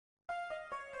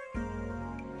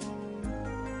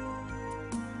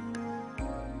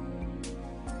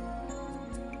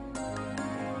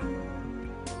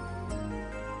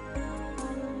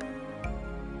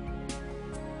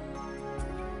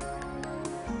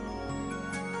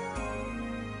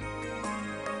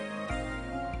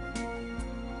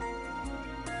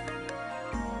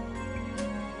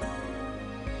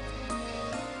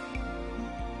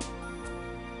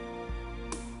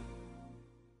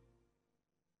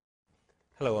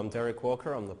Hello, I'm Derek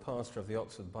Walker. I'm the pastor of the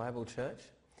Oxford Bible Church.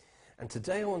 And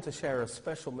today I want to share a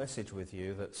special message with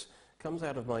you that comes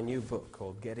out of my new book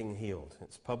called Getting Healed.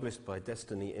 It's published by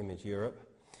Destiny Image Europe,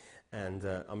 and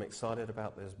I'm excited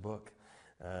about this book.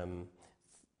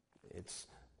 It's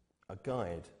a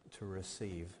guide to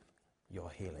receive your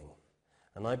healing.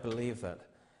 And I believe that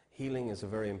healing is a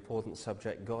very important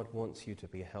subject. God wants you to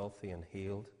be healthy and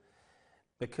healed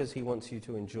because he wants you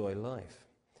to enjoy life.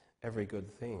 Every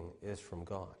good thing is from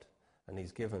God, and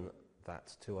he's given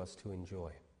that to us to enjoy.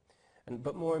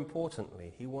 But more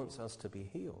importantly, he wants us to be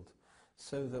healed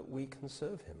so that we can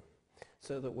serve him,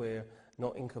 so that we're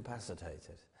not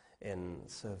incapacitated in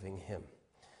serving him.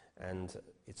 And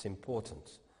it's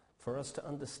important for us to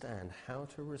understand how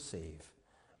to receive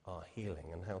our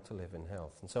healing and how to live in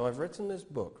health. And so I've written this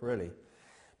book, really,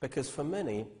 because for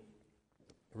many,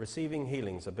 receiving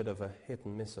healing is a bit of a hit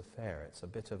and miss affair. It's a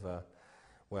bit of a,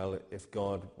 well, if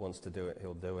God wants to do it,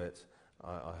 he'll do it.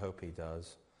 I hope he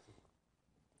does.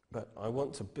 But I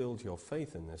want to build your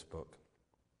faith in this book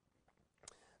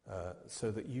so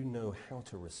that you know how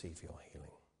to receive your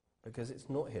healing. Because it's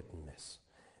not hit and miss.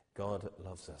 God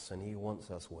loves us and he wants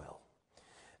us well.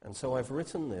 And so I've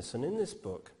written this, and in this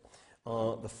book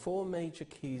are the 4 major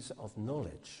keys of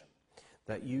knowledge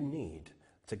that you need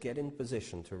to get in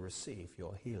position to receive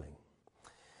your healing.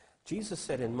 Jesus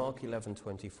said in Mark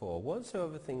 11:24,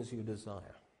 whatsoever things you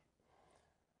desire.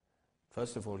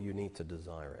 First of all, you need to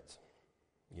desire it.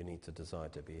 You need to desire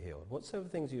to be healed. Whatsoever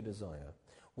things you desire,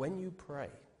 when you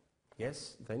pray,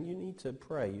 yes, then you need to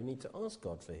pray. You need to ask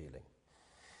God for healing.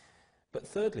 But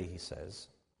thirdly, he says,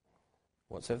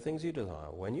 whatsoever things you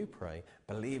desire, when you pray,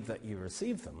 believe that you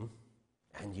receive them,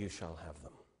 and you shall have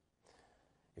them.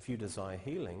 If you desire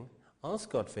healing,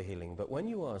 ask God for healing, but when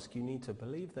you ask, you need to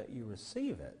believe that you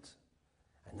receive it,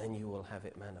 and then you will have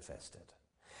it manifested.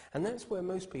 And that's where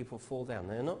most people fall down.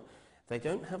 They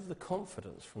don't have the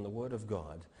confidence from the Word of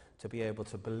God to be able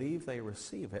to believe they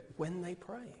receive it when they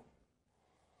pray.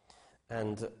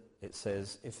 And it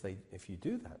says, if you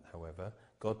do that, however,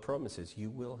 God promises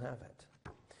you will have it.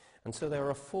 And so there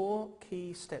are 4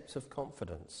 key steps of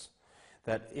confidence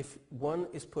that if one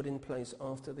is put in place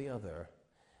after the other,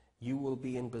 you will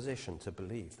be in position to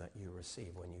believe that you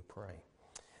receive when you pray.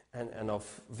 And I'll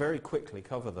very quickly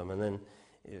cover them, and then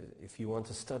if you want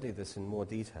to study this in more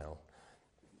detail,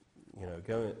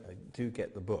 do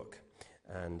get the book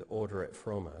and order it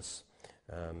from us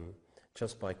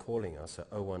just by calling us at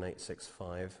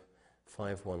 01865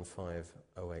 515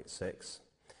 086.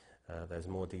 There's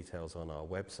more details on our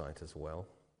website as well,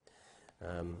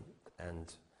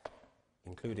 and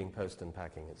including post and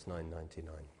packing, it's $9.99.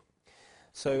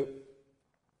 So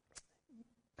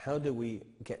how do we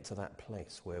get to that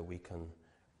place where we can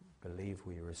believe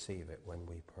we receive it when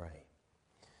we pray?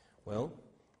 Well,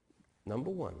 number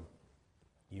 1,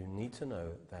 you need to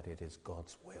know that it is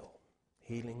God's will.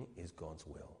 Healing is God's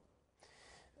will.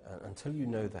 Until you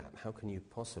know that, how can you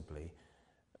possibly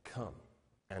come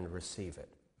and receive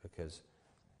it? Because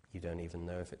you don't even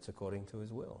know if it's according to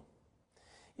his will.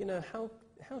 How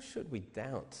should we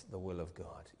doubt the will of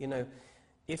God?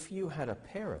 If you had a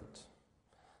parent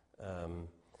and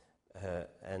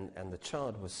the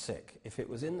child was sick, if it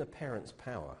was in the parent's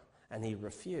power and he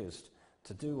refused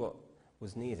to do what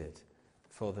was needed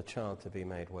for the child to be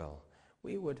made well,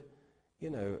 we would,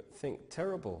 think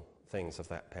terrible things of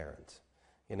that parent.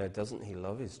 Doesn't he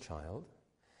love his child?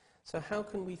 So how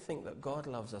can we think that God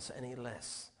loves us any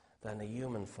less than a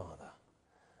human father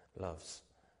loves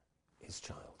his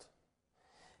child?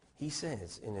 He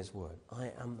says in his word,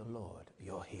 I am the Lord,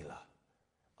 your healer.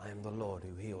 I am the Lord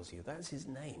who heals you. That's his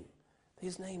name.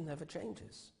 His name never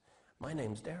changes. My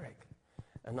name's Derek,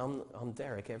 and I'm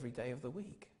Derek every day of the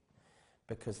week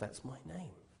because that's my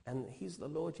name. And he's the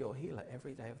Lord, your healer,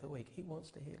 every day of the week. He wants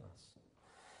to heal us.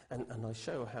 And I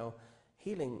show how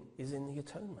healing is in the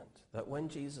atonement, that when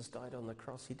Jesus died on the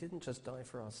cross, he didn't just die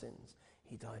for our sins.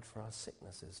 He died for our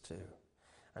sicknesses too.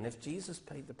 And if Jesus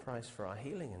paid the price for our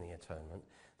healing in the atonement,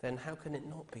 then how can it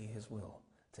not be his will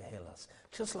to heal us?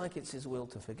 Just like it's his will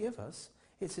to forgive us,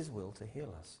 it's his will to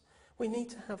heal us. We need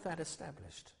to have that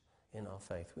established in our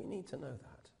faith. We need to know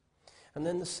that. And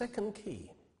then the second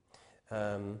key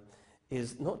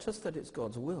is not just that it's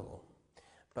God's will,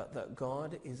 but that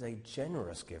God is a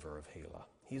generous giver of healer.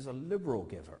 He's a liberal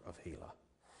giver of healer.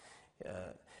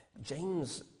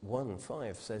 James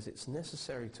 1:5 says it's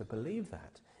necessary to believe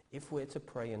that if we're to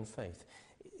pray in faith.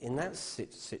 In that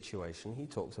situation, he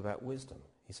talks about wisdom.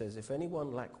 He says, if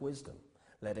anyone lack wisdom,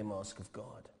 let him ask of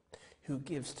God, who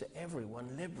gives to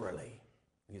everyone liberally,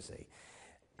 you see.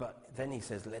 But then he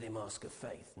says, let him ask of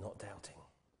faith, not doubting.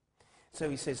 So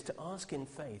he says to ask in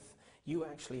faith, You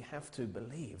actually have to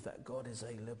believe that God is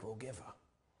a liberal giver.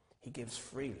 He gives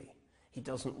freely. He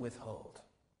doesn't withhold.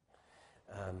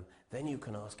 Then you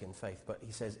can ask in faith. But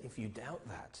he says, if you doubt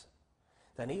that,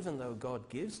 then even though God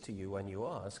gives to you when you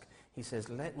ask, he says,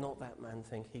 let not that man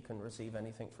think he can receive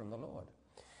anything from the Lord.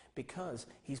 Because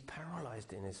he's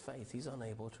paralyzed in his faith. He's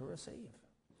unable to receive.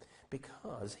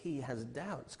 Because he has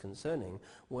doubts concerning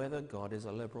whether God is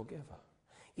a liberal giver.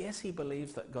 Yes, he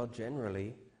believes that God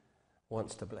generally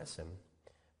wants to bless him,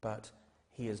 but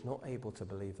he is not able to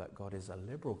believe that God is a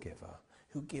liberal giver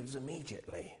who gives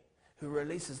immediately, who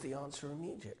releases the answer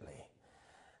immediately.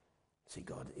 See,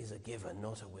 God is a giver,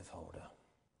 not a withholder.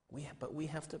 But we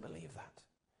have to believe that.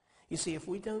 You see, if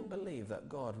we don't believe that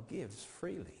God gives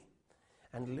freely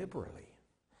and liberally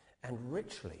and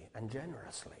richly and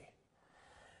generously,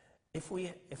 if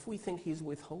we think he's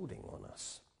withholding on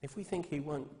us, if we think he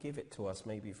won't give it to us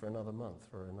maybe for another month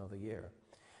or another year,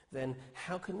 then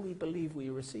how can we believe we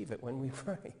receive it when we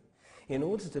pray? In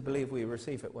order to believe we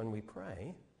receive it when we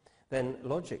pray, then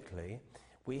logically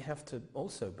we have to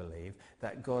also believe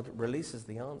that God releases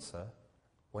the answer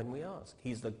when we ask.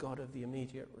 He's the God of the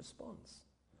immediate response.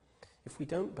 If we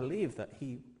don't believe that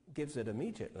he gives it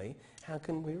immediately, how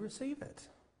can we receive it?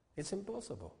 It's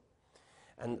impossible.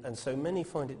 And so many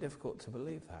find it difficult to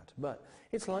believe that. But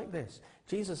it's like this.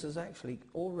 Jesus has actually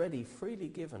already freely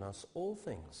given us all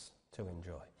things to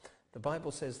enjoy. The Bible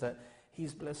says that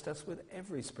he's blessed us with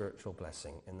every spiritual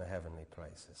blessing in the heavenly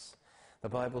places. The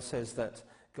Bible says that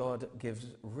God gives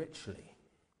richly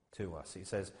to us. He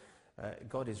says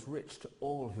God is rich to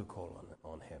all who call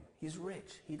on him. He's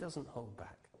rich. He doesn't hold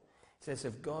back. He says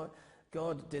if God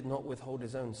did not withhold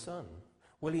his own son,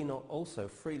 will he not also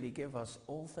freely give us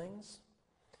all things?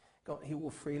 God, he will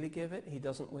freely give it. He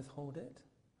doesn't withhold it.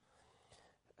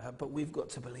 But we've got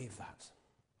to believe that.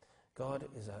 God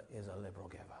is a liberal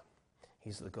giver.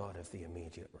 He's the God of the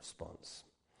immediate response.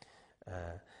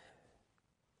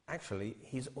 Actually,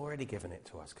 he's already given it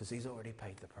to us because he's already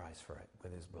paid the price for it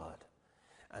with his blood.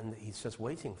 And he's just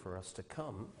waiting for us to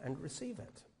come and receive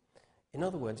it. In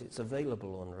other words, it's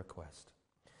available on request.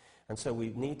 And so we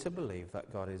need to believe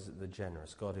that God is the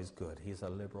generous. God is good. He's a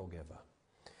liberal giver.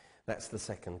 That's the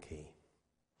second key.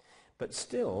 But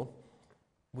still,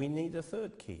 we need a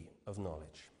third key of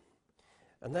knowledge.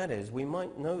 And that is, we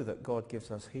might know that God gives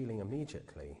us healing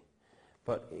immediately,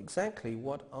 but exactly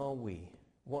what are we?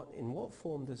 In what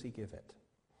form does he give it?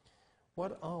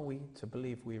 What are we to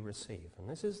believe we receive? And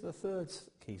this is the third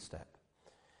key step.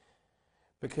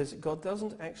 Because God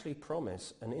doesn't actually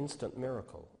promise an instant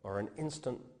miracle or an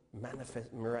instant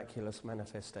miraculous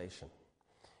manifestation.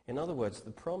 In other words,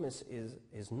 the promise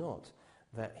is not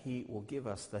that he will give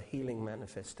us the healing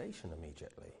manifestation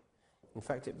immediately. In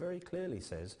fact, it very clearly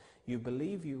says, you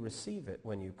believe you receive it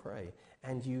when you pray,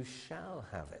 and you shall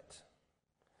have it.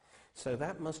 So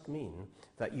that must mean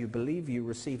that you believe you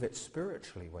receive it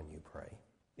spiritually when you pray,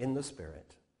 in the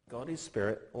Spirit. God is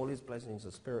Spirit. All his blessings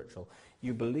are spiritual.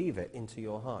 You believe it into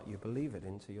your heart. You believe it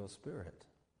into your spirit.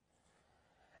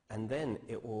 And then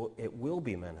it will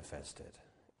be manifested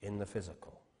in the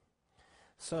physical.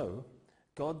 So,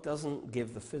 God doesn't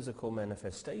give the physical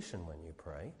manifestation when you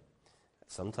pray.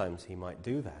 Sometimes he might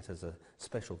do that as a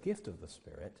special gift of the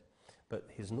Spirit. But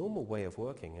his normal way of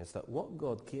working is that what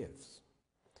God gives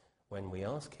when we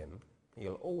ask him,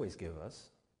 he'll always give us,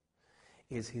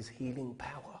 is his healing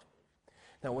power.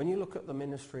 Now, when you look at the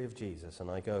ministry of Jesus, and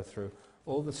I go through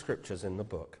all the scriptures in the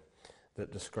book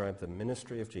that describe the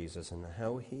ministry of Jesus and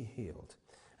how he healed,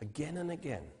 again and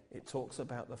again, it talks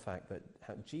about the fact that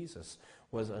how Jesus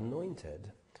was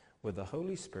anointed with the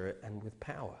Holy Spirit and with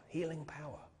power, healing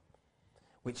power,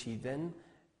 which he then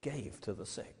gave to the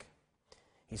sick.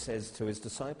 He says to his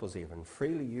disciples even,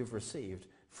 freely you've received,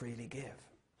 freely give.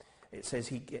 It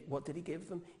says, what did he give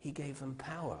them? He gave them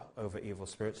power over evil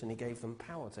spirits, and he gave them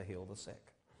power to heal the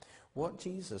sick. What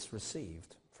Jesus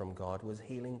received from God was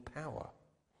healing power.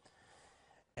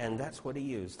 And that's what he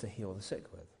used to heal the sick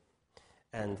with.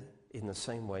 And in the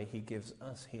same way, he gives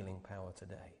us healing power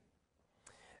today.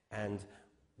 And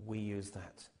we use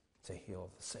that to heal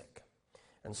the sick.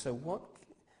 And so what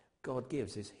God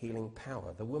gives is healing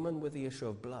power. The woman with the issue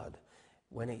of blood,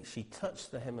 when she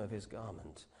touched the hem of his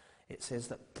garment, it says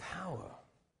that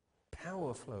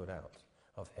power flowed out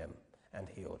of him and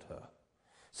healed her.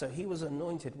 So he was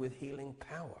anointed with healing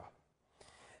power.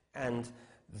 And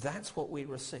that's what we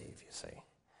receive, you see.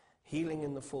 Healing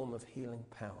in the form of healing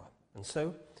power. And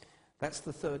so that's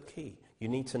the third key. You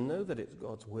need to know that it's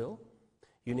God's will.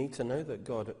 You need to know that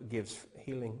God gives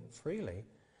healing freely,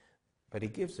 but he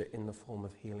gives it in the form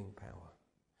of healing power.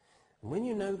 And when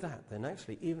you know that, then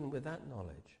actually, even with that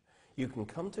knowledge, You can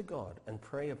come to God and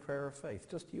pray a prayer of faith,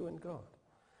 just you and God,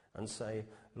 and say,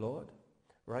 Lord,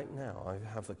 right now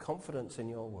I have the confidence in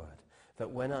your word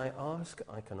that when I ask,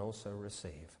 I can also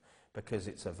receive, because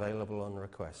it's available on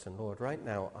request. And Lord, right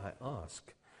now I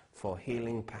ask for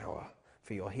healing power,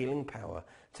 for your healing power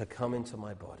to come into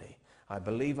my body. I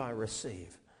believe I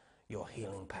receive your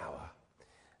healing power.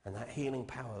 And that healing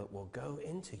power that will go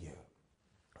into you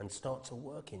and start to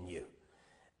work in you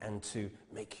and to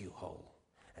make you whole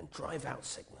and drive out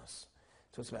sickness.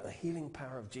 It talks about the healing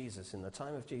power of Jesus in the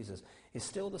time of Jesus is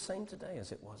still the same today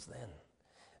as it was then.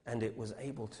 And it was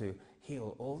able to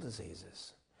heal all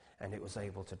diseases, and it was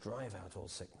able to drive out all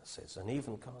sicknesses and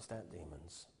even cast out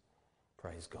demons.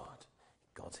 Praise God.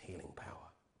 God's healing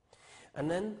power. And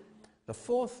then the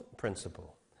fourth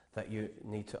principle that you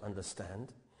need to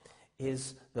understand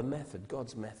is the method,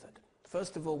 God's method.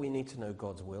 First of all, we need to know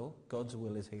God's will. God's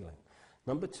will is healing.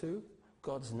 Number two,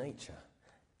 God's nature.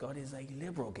 God is a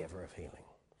liberal giver of healing.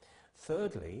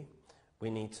 Thirdly, we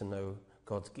need to know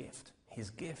God's gift. His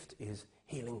gift is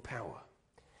healing power.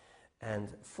 And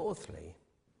fourthly,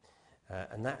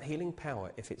 and that healing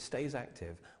power, if it stays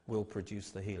active, will produce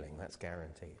the healing. That's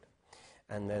guaranteed.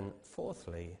 And then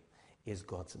fourthly is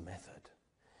God's method.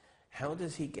 How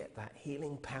does he get that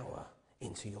healing power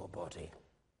into your body?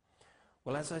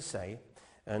 Well, as I say,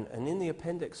 and in the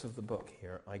appendix of the book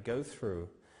here, I go through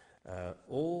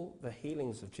all the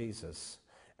healings of Jesus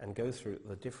and go through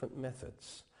the different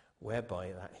methods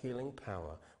whereby that healing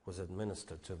power was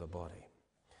administered to the body.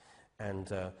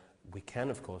 And we can,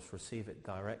 of course, receive it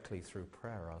directly through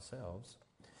prayer ourselves,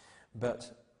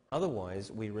 but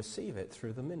otherwise we receive it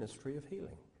through the ministry of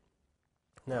healing.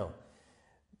 Now,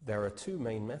 there are two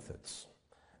main methods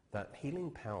that healing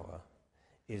power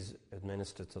is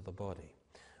administered to the body.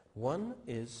 One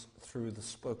is through the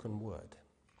spoken word.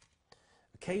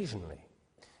 Occasionally,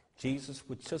 Jesus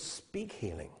would just speak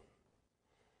healing.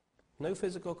 No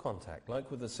physical contact,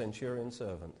 like with the centurion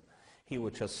servant. He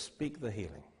would just speak the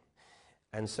healing.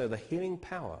 And so the healing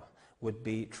power would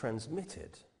be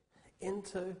transmitted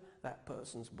into that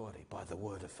person's body by the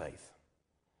word of faith.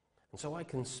 And so I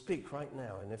can speak right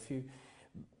now, and if you,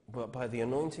 but by the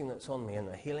anointing that's on me and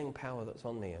the healing power that's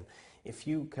on me, and if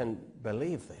you can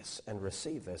believe this and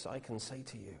receive this, I can say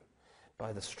to you,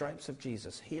 by the stripes of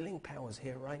Jesus, healing power is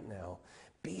here right now.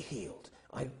 Be healed.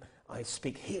 I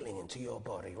speak healing into your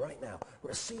body right now.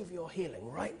 Receive your healing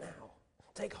right now.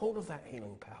 Take hold of that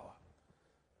healing power.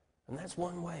 And that's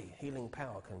one way healing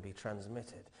power can be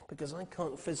transmitted, because I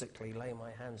can't physically lay my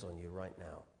hands on you right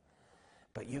now.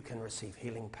 But you can receive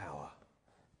healing power.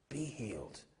 Be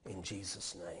healed in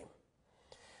Jesus' name.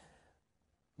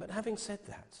 But having said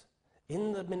that,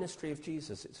 in the ministry of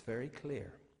Jesus, it's very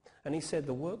clear. And he said,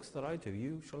 the works that I do,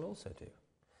 you shall also do.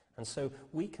 And so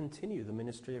we continue the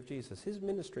ministry of Jesus. His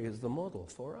ministry is the model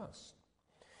for us.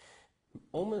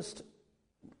 Almost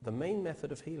the main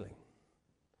method of healing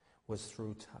was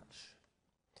through touch,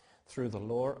 through the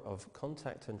law of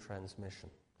contact and transmission.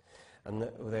 And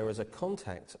there was a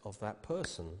contact of that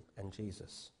person and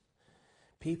Jesus.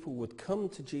 People would come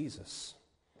to Jesus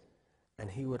and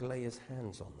he would lay his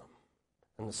hands on them.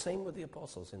 And the same with the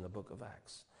apostles in the book of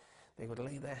Acts. They would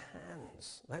lay their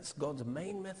hands. That's God's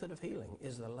main method of healing,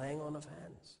 is the laying on of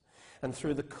hands. And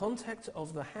through the contact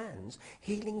of the hands,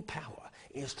 healing power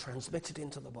is transmitted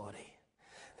into the body.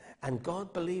 And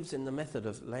God believes in the method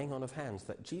of laying on of hands,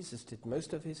 that Jesus did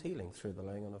most of his healing through the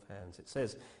laying on of hands. It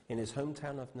says in his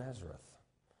hometown of Nazareth,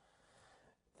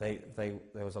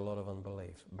 there was a lot of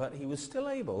unbelief. But he was still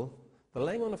able, the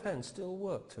laying on of hands still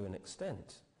worked to an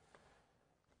extent.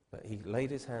 But he laid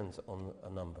his hands on a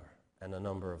number, and a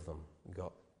number of them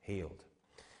got healed.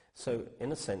 So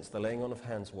in a sense, the laying on of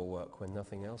hands will work when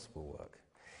nothing else will work,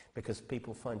 because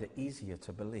people find it easier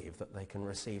to believe that they can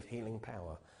receive healing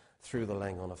power through the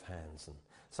laying on of hands. And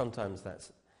sometimes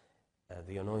that's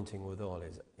the anointing with oil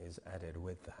is added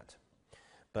with that.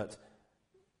 But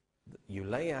you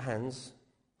lay your hands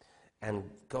and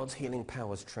God's healing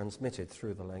power is transmitted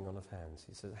through the laying on of hands.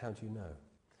 He says, how do you know?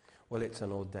 Well, it's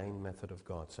an ordained method of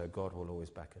God, so God will always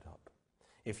back it up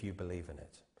if you believe in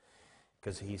it.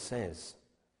 Because he says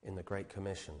in the Great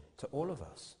Commission to all of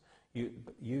us,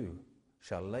 you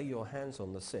shall lay your hands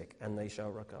on the sick and they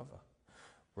shall recover.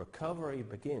 Recovery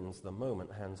begins the moment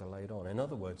hands are laid on. In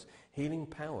other words, healing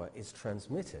power is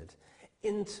transmitted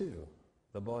into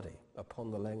the body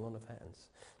upon the laying on of hands.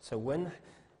 So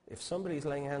if somebody's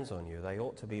laying hands on you, they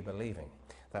ought to be believing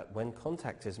that when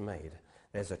contact is made,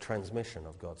 there's a transmission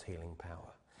of God's healing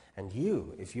power. And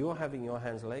you, if you're having your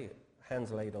hands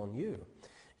laid on you,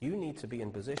 you need to be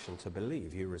in position to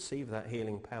believe you receive that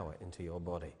healing power into your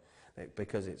body,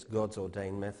 because it's God's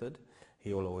ordained method.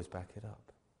 he will always back it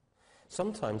up.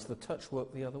 Sometimes the touch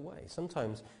worked the other way.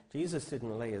 Sometimes Jesus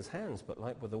didn't lay his hands, but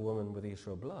like with the woman with the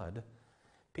issue of blood,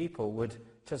 people would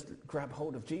just grab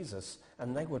hold of Jesus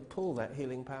and they would pull that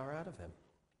healing power out of him.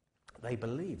 They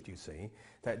believed, you see,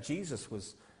 that Jesus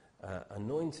was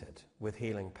anointed with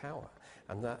healing power,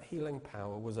 and that healing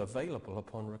power was available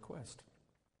upon request.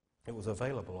 It was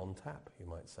available on tap, you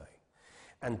might say.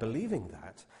 And believing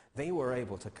that, they were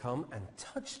able to come and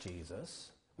touch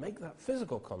Jesus, make that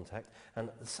physical contact, and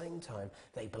at the same time,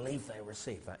 they believed they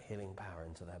received that healing power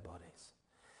into their bodies.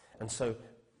 And so,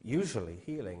 usually,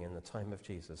 healing in the time of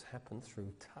Jesus happened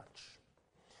through touch,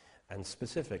 and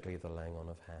specifically the laying on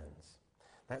of hands.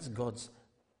 That's God's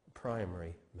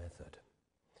primary method.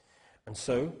 And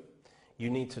so, you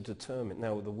need to determine,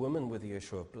 now the woman with the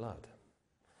issue of blood,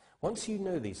 once you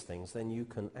know these things, then you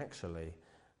can actually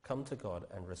come to God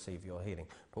and receive your healing.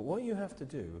 But what you have to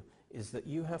do is that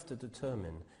you have to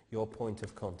determine your point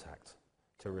of contact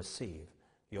to receive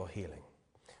your healing.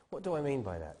 What do I mean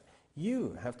by that?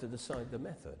 You have to decide the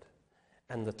method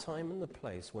and the time and the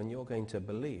place when you're going to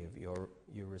believe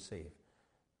you receive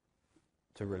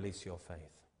to release your faith.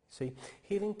 See,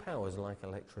 healing power is like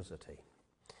electricity.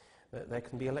 There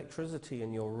can be electricity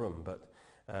in your room, but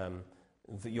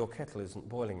your kettle isn't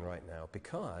boiling right now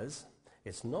because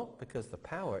it's not because the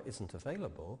power isn't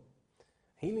available.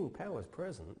 Healing power is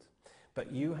present,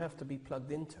 but you have to be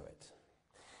plugged into it.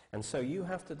 And so you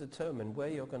have to determine where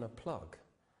you're going to plug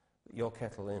your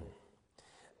kettle in.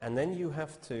 And then you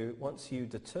have to, once you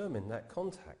determine that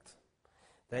contact,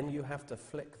 then you have to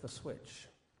flick the switch.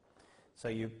 So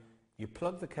you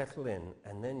plug the kettle in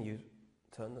and then you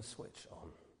turn the switch on.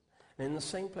 And in the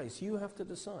same place, you have to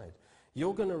decide.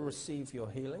 You're going to receive your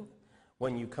healing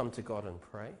when you come to God and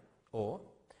pray, or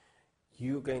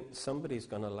somebody's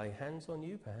going to lay hands on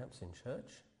you, perhaps in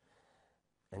church,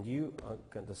 and you are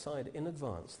going to decide in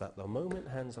advance that the moment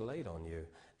hands are laid on you,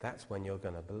 that's when you're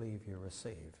going to believe you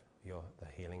receive the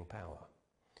healing power.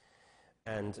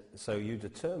 And so you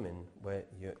determine where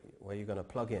you're going to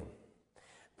plug in.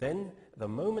 Then, the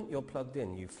moment you're plugged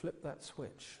in, you flip that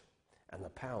switch, and the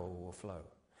power will flow.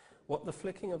 What the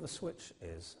flicking of the switch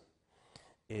is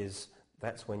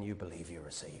that's when you believe you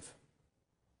receive,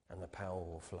 and the power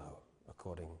will flow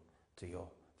according to your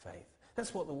faith.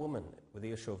 That's what the woman with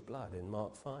the issue of blood in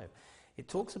Mark 5, it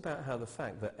talks about how the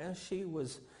fact that as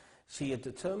she had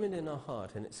determined in her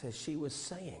heart, and it says she was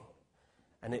saying,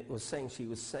 and it was saying she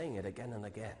was saying it again and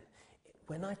again,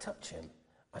 when I touch him,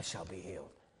 I shall be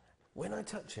healed. When I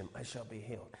touch him, I shall be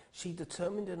healed. She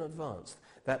determined in advance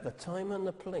that the time and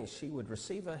the place she would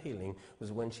receive her healing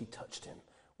was when she touched him.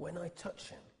 When I touch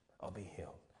him, I'll be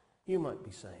healed. You might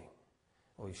be saying,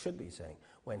 or you should be saying,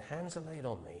 when hands are laid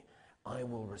on me, I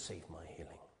will receive my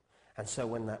healing. And so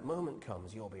when that moment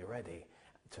comes, you'll be ready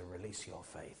to release your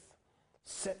faith.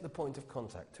 Set the point of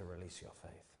contact to release your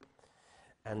faith.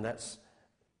 And that's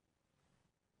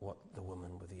what the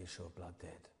woman with the issue of blood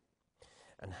did.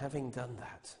 And having done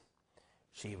that,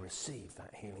 she received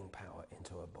that healing power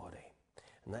into her body.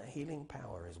 And that healing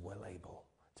power is well able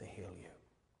to heal you.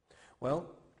 Well,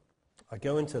 I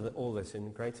go into all this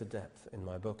in greater depth in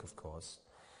my book, of course,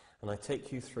 and I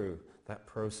take you through that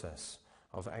process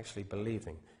of actually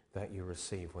believing that you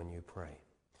receive when you pray.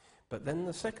 But then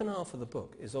the second half of the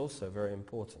book is also very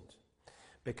important,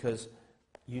 because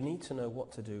you need to know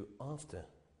what to do after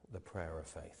the prayer of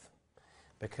faith.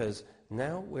 Because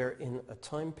now we're in a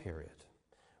time period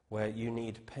where you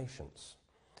need patience,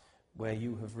 where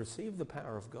you have received the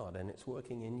power of God and it's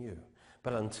working in you.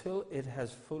 But until it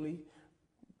has fully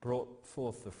brought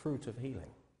forth the fruit of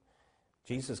healing,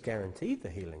 Jesus guaranteed the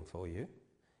healing for you.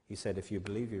 He said, if you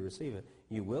believe you receive it,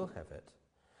 you will have it.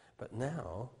 But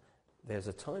now there's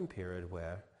a time period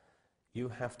where you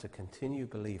have to continue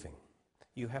believing.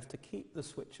 You have to keep the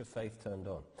switch of faith turned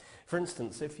on. For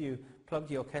instance, if you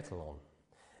plug your kettle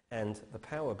on and the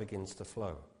power begins to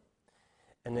flow,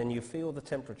 and then you feel the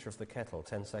temperature of the kettle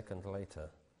 10 seconds later,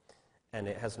 and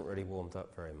it hasn't really warmed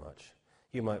up very much,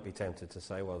 you might be tempted to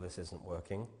say, well, this isn't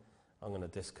working. I'm going to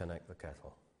disconnect the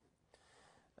kettle.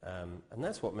 And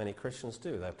that's what many Christians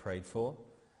do. They're prayed for.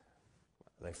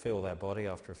 They feel their body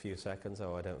after a few seconds.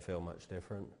 Oh, I don't feel much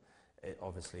different. It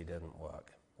obviously didn't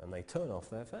work. And they turn off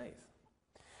their faith.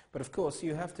 But of course,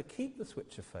 you have to keep the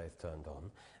switch of faith turned on.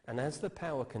 And as the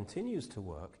power continues to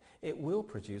work, it will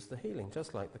produce the healing,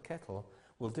 just like the kettle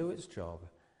will do its job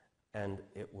and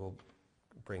it will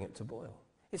bring it to boil.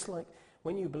 It's like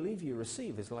when you believe you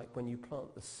receive, it's like when you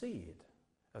plant the seed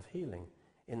of healing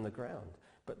in the ground.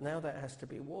 But now that has to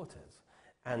be watered,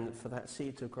 and for that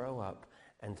seed to grow up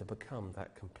and to become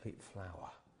that complete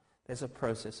flower. There's a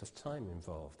process of time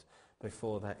involved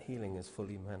before that healing is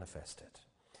fully manifested.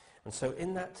 And so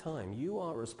in that time, you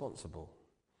are responsible,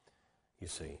 you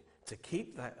see, to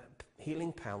keep that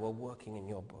healing power working in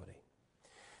your body.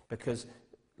 Because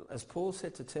as Paul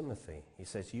said to Timothy, he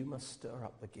says, you must stir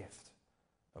up the gift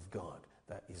of God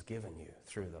that is given you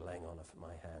through the laying on of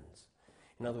my hands.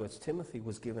 In other words, Timothy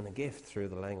was given a gift through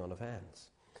the laying on of hands.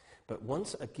 But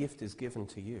once a gift is given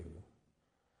to you,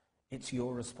 it's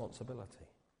your responsibility.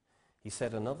 He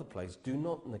said another place, do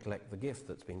not neglect the gift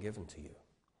that's been given to you,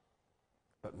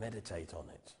 but meditate on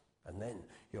it, and then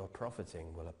your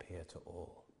profiting will appear to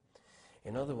all.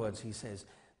 In other words, he says,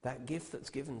 that gift that's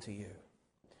given to you,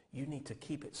 you need to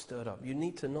keep it stirred up. You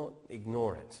need to not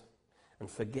ignore it and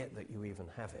forget that you even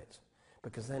have it,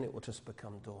 because then it will just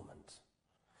become dormant.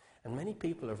 And many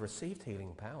people have received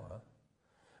healing power,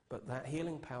 but that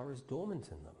healing power is dormant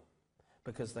in them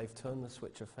because they've turned the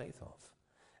switch of faith off,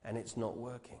 and it's not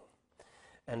working.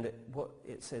 And what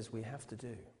it says we have to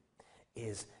do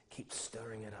is keep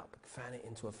stirring it up, fan it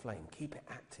into a flame, keep it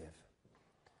active.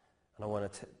 And I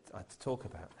want to talk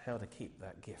about how to keep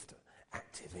that gift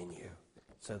active in you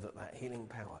so that that healing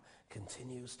power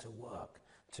continues to work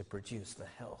to produce the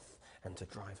health and to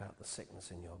drive out the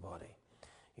sickness in your body.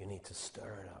 You need to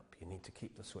stir it up. You need to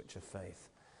keep the switch of faith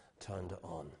turned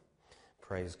on.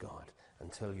 Praise God,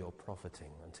 until you're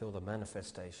profiting, until the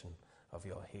manifestation of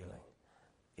your healing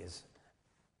is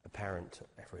apparent to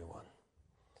everyone.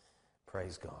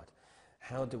 Praise God.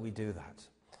 How do we do that?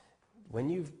 When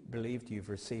you've believed you've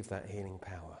received that healing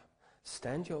power,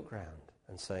 stand your ground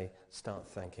and say, start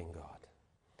thanking God.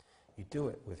 You do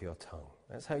it with your tongue.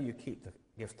 That's how you keep the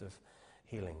gift of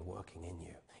healing working in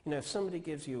you. You know, if somebody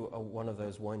gives you one of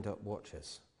those wind-up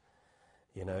watches,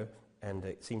 you know, and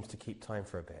it seems to keep time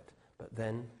for a bit, but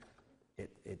then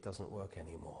it doesn't work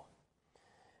anymore.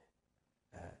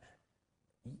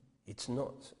 It's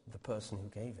not the person who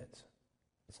gave it.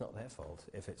 It's not their fault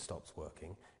if it stops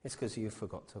working. It's because you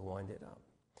forgot to wind it up.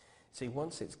 See,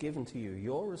 once it's given to you,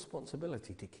 your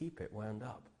responsibility to keep it wound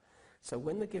up. So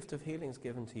when the gift of healing is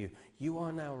given to you, you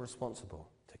are now responsible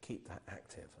to keep that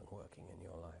active and working in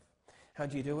your life. How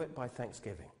do you do it? By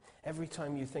thanksgiving. Every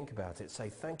time you think about it, say,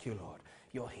 thank you, Lord.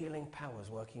 Your healing power is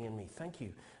working in me. Thank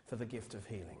you for the gift of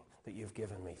healing that you've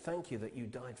given me. Thank you that you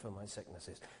died for my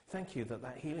sicknesses. Thank you that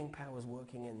that healing power is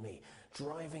working in me,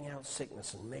 driving out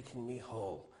sickness and making me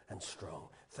whole and strong.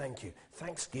 Thank you.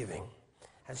 Thanksgiving.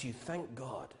 As you thank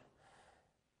God,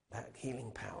 that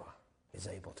healing power is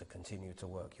able to continue to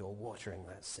work. You're watering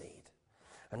that seed.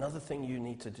 Another thing you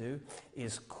need to do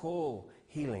is call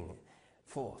healing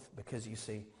forth, because you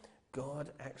see,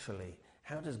 God actually,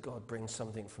 how does God bring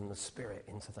something from the spirit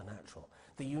into the natural?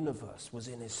 The universe was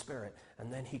in his spirit,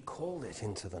 and then he called it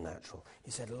into the natural.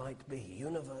 He said, light be,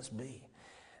 universe be.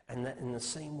 And that in the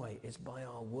same way, it's by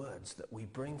our words that we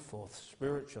bring forth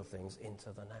spiritual things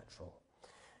into the natural.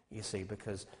 You see,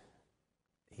 because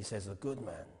he says the good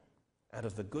man, out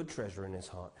of the good treasure in his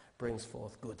heart, brings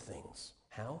forth good things.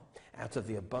 How? Out of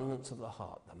the abundance of the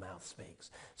heart, the mouth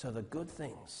speaks. So the good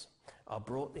things are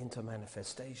brought into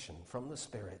manifestation from the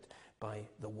Spirit by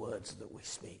the words that we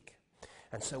speak.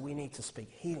 And so we need to speak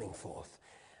healing forth.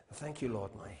 Thank you,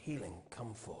 Lord, my healing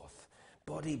come forth.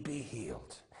 Body be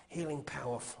healed. Healing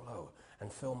power flow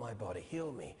and fill my body.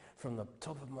 Heal me from the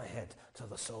top of my head to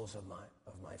the soles of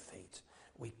my feet.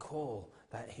 We call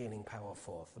that healing power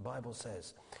forth. The Bible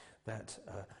says that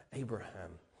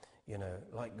Abraham, you know,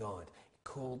 like God,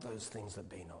 called those things that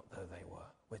be not though they were.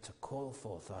 We're to call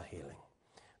forth our healing.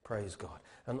 Praise God.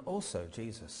 And also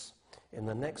Jesus, in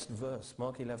the next verse,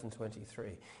 Mark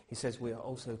 11:23, he says we are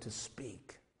also to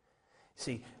speak.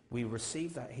 See, we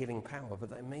receive that healing power, but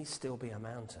there may still be a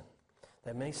mountain.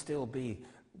 There may still be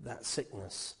that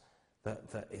sickness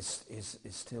that is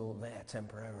still there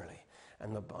temporarily.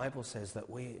 And the Bible says that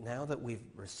now that we've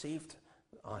received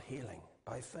our healing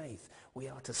by faith, we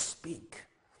are to speak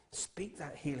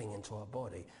that healing into our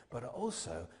body, but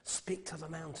also speak to the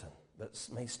mountain that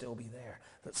may still be there,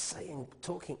 that's saying,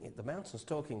 the mountain's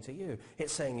talking to you.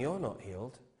 It's saying you're not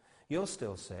healed, you're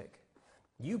still sick.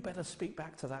 You better speak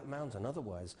back to that mountain,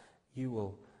 otherwise you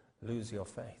will lose your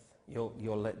faith.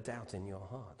 You'll let doubt in your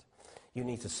heart. You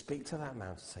need to speak to that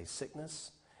mountain, say,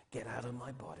 sickness, get out of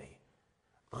my body.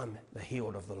 I'm the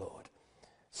healed of the Lord.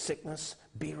 Sickness,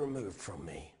 be removed from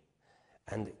me.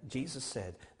 And Jesus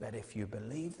said that if you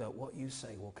believe that what you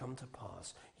say will come to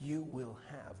pass, you will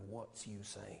have what you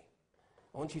say.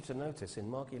 I want you to notice in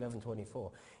Mark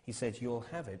 11:24, he said you'll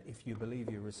have it if you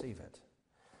believe you receive it.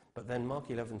 But then Mark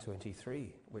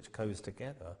 11:23, which goes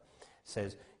together,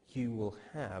 says you will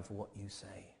have what you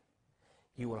say.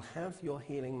 You will have your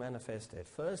healing manifested.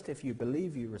 First, if you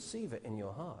believe you receive it in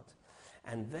your heart.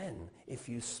 And then if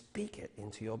you speak it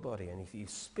into your body, and if you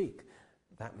speak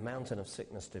that mountain of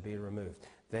sickness to be removed,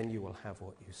 then you will have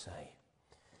what you say.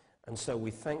 And so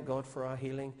we thank God for our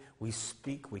healing. We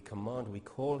speak, we command, we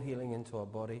call healing into our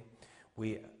body.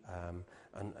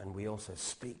 And we also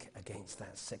speak against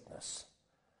that sickness.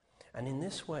 And in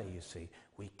this way, you see,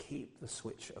 we keep the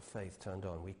switch of faith turned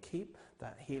on. We keep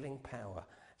that healing power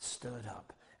stirred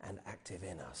up and active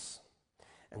in us.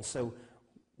 And so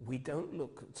we don't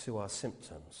look to our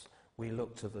symptoms. We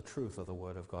look to the truth of the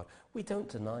Word of God. We don't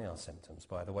deny our symptoms,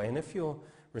 by the way. And if you're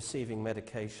receiving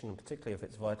medication, particularly if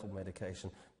it's vital medication,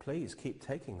 please keep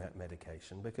taking that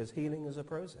medication, because healing is a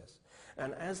process.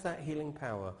 And as that healing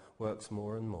power works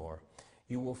more and more,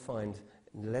 you will find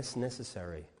less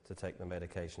necessary to take the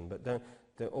medication. But don't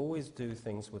always do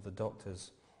things with the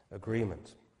doctor's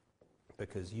agreement,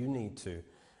 because you need to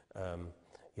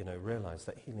realize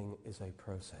that healing is a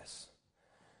process.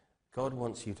 God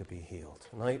wants you to be healed.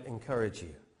 And I encourage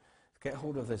you, get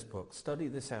hold of this book, study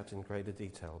this out in greater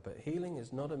detail. But healing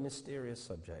is not a mysterious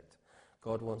subject.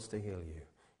 God wants to heal you.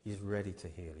 He's ready to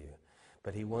heal you.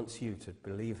 But he wants you to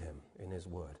believe him in his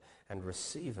word and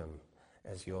receive him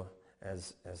as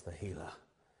the healer.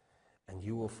 And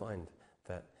you will find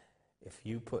that if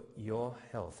you put your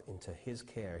health into his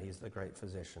care, he's the great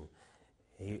physician,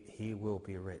 he will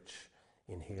be rich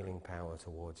in healing power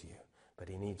towards you. But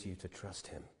he needs you to trust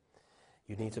him.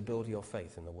 You need to build your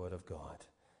faith in the Word of God.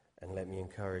 And let me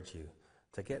encourage you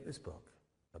to get this book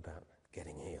about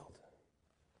getting healed.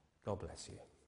 God bless you.